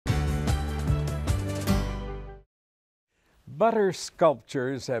Butter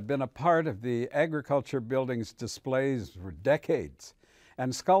sculptures have been a part of the agriculture building's displays for decades,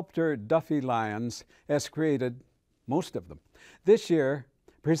 and sculptor Duffy Lyon has created most of them. This year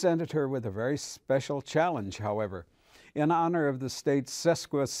presented her with a very special challenge, however. In honor of the state's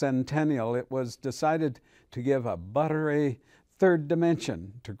sesquicentennial, it was decided to give a buttery third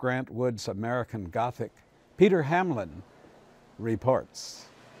dimension to Grant Wood's American Gothic. Peter Hamlin reports.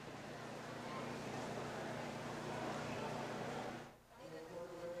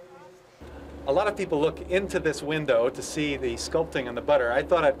 A lot of people look into this window to see the sculpting and the butter. I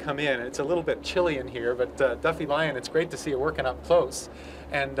thought I'd come in. It's a little bit chilly in here, but Duffy Lyon, it's great to see you working up close.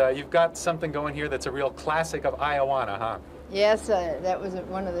 And you've got something going here that's a real classic of Iowa, huh? Yes, that was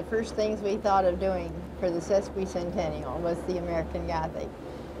one of the first things we thought of doing for the sesquicentennial was the American Gothic.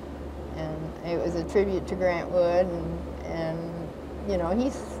 And it was a tribute to Grant Wood, and you know,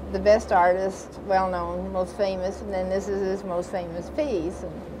 he's the best artist, well-known, most famous, and then this is his most famous piece.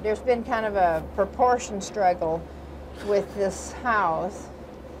 And there's been kind of a proportion struggle with this house,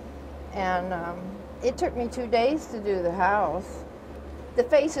 and it took me 2 days to do the house. The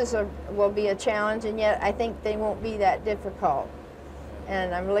faces will be a challenge, and yet I think they won't be that difficult.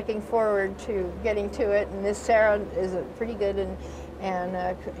 And I'm looking forward to getting to it, and this Sarah is pretty good,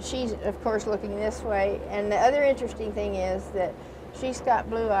 and she's, of course, looking this way. And the other interesting thing is that she's got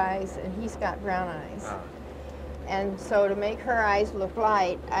blue eyes and he's got brown eyes. And so to make her eyes look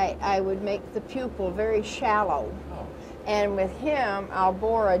light, I would make the pupil very shallow. And with him, I'll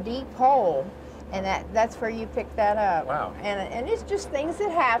bore a deep hole, and that's where you pick that up. Wow. And it's just things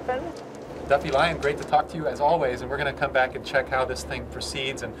that happen. Duffy Lyon, great to talk to you as always, and we're going to come back and check how this thing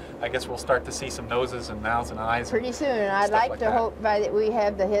proceeds, and I guess we'll start to see some noses and mouths and eyes. Pretty soon. I'd like to hope that we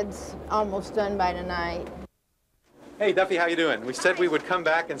have the heads almost done by tonight. Hey Duffy, how you doing? We said we would come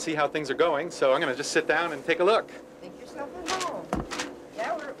back and see how things are going, so I'm going to just sit down and take a look. Make yourself at home.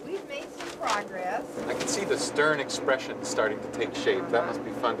 Yeah, we've made some progress. I can see the stern expression starting to take shape. That must be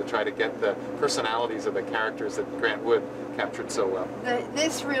fun to try to get the personalities of the characters that Grant Wood captured so well.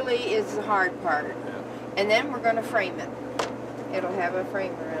 This really is the hard part. Yeah. And then we're going to frame it. It'll have a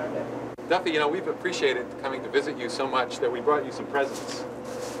frame around it. Duffy, you know, we've appreciated coming to visit you so much that we brought you some presents.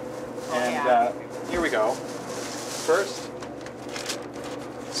 Here we go. First,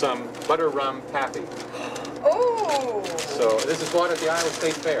 some butter rum taffy. Oh! So this is bought at the Iowa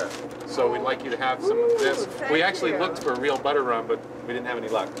State Fair. So we'd like you to have some of this. We actually looked for real butter rum, but we didn't have any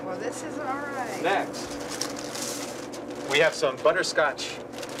luck. Well, this is all right. Next, we have some butterscotch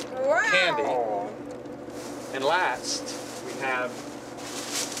candy. And last, we have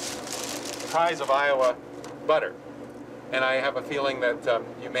Prize of Iowa butter. And I have a feeling that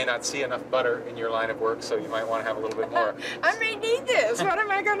you may not see enough butter in your line of work, so you might want to have a little bit more. I may need this. What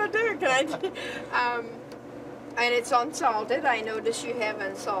am I going to do? Can I? And it's unsalted. I notice you have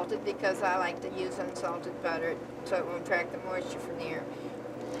unsalted because I like to use unsalted butter so it won't track the moisture from the air.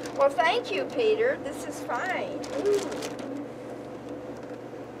 Well, thank you, Peter. This is fine. Ooh.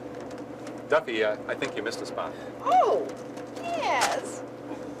 Duffy, I think you missed a spot. Oh, yes.